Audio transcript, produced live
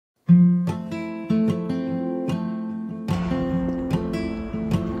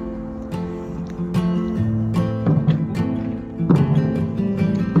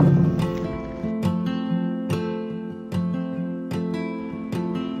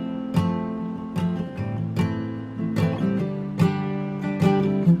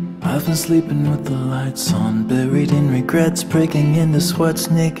I've been sleeping with the lights on, buried in regrets, breaking into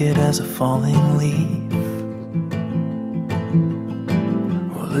sweats, naked as a falling leaf.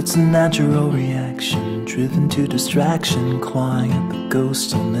 Well, it's a natural reaction, driven to distraction, clawing at the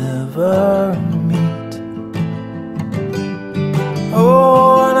ghost I'll never meet.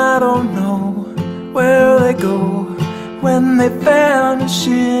 Oh, and I don't know where they go when they vanish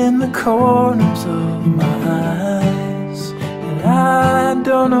in the corners of my eyes. And I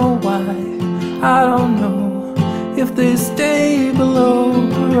don't know why, I don't know if they stay below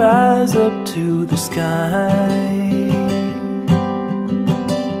or rise up to the sky.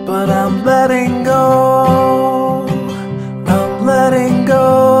 But I'm letting go, I'm letting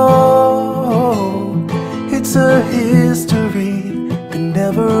go. It's a history that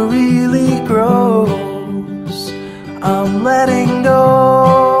never really grows. I'm letting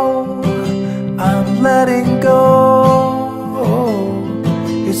go, I'm letting go.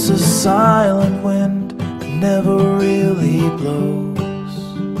 It's a silent wind that never really blows.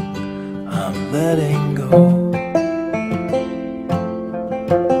 I'm letting go.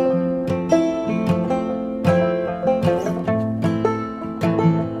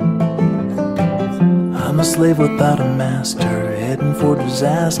 I'm a slave without a master, heading for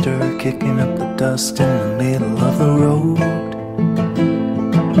disaster, kicking up the dust in the middle of the road.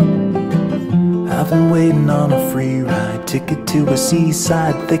 I've been waiting on a free ride, ticket to a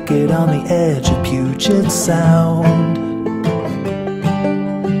seaside thicket on the edge of Puget Sound.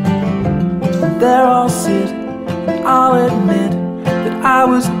 There I'll sit, I'll admit that I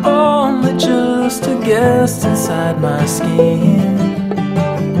was only just a guest inside my skin.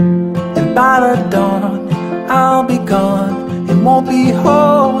 And by the dawn I'll be gone and won't be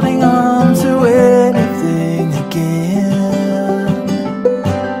holding on to anything again.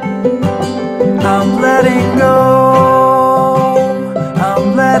 I'm letting go,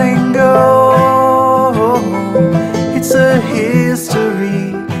 I'm letting go. It's a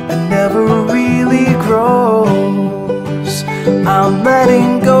history that never really grows. I'm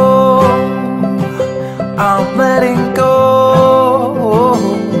letting go, I'm letting go.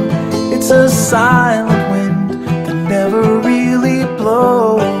 It's a silent wind that never really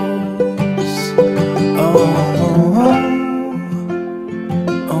blows. Oh,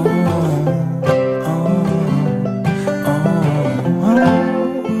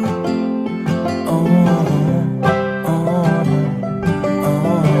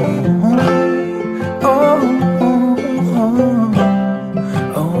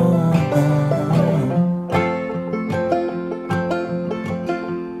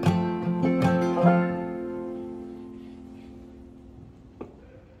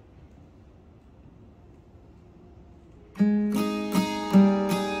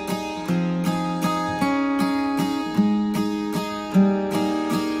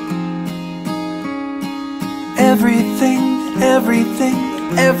 everything, everything,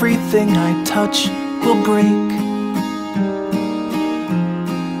 everything I touch will break.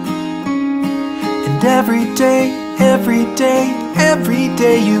 And every day, every day, every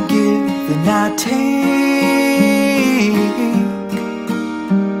day you give and I take.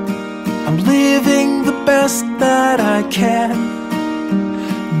 I'm living the best that I can,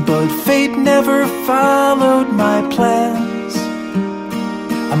 but fate never followed my plans.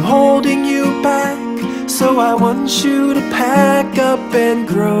 I'm holding you back so I want you to pack up and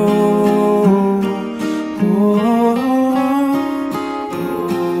grow.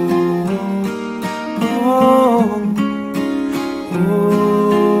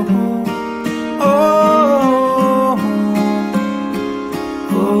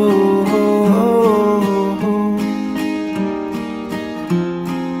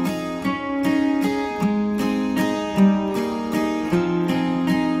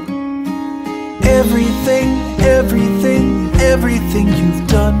 Everything, everything, everything you've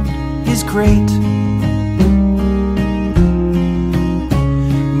done is great,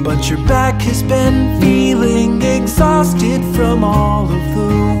 but your back has been feeling exhausted from all of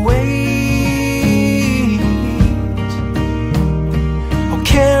the weight. I'll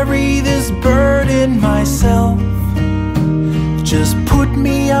carry this burden myself. Just put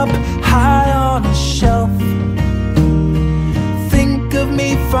me up high on a shelf. Think of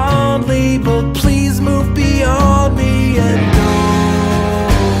me fondly, but please move beyond me and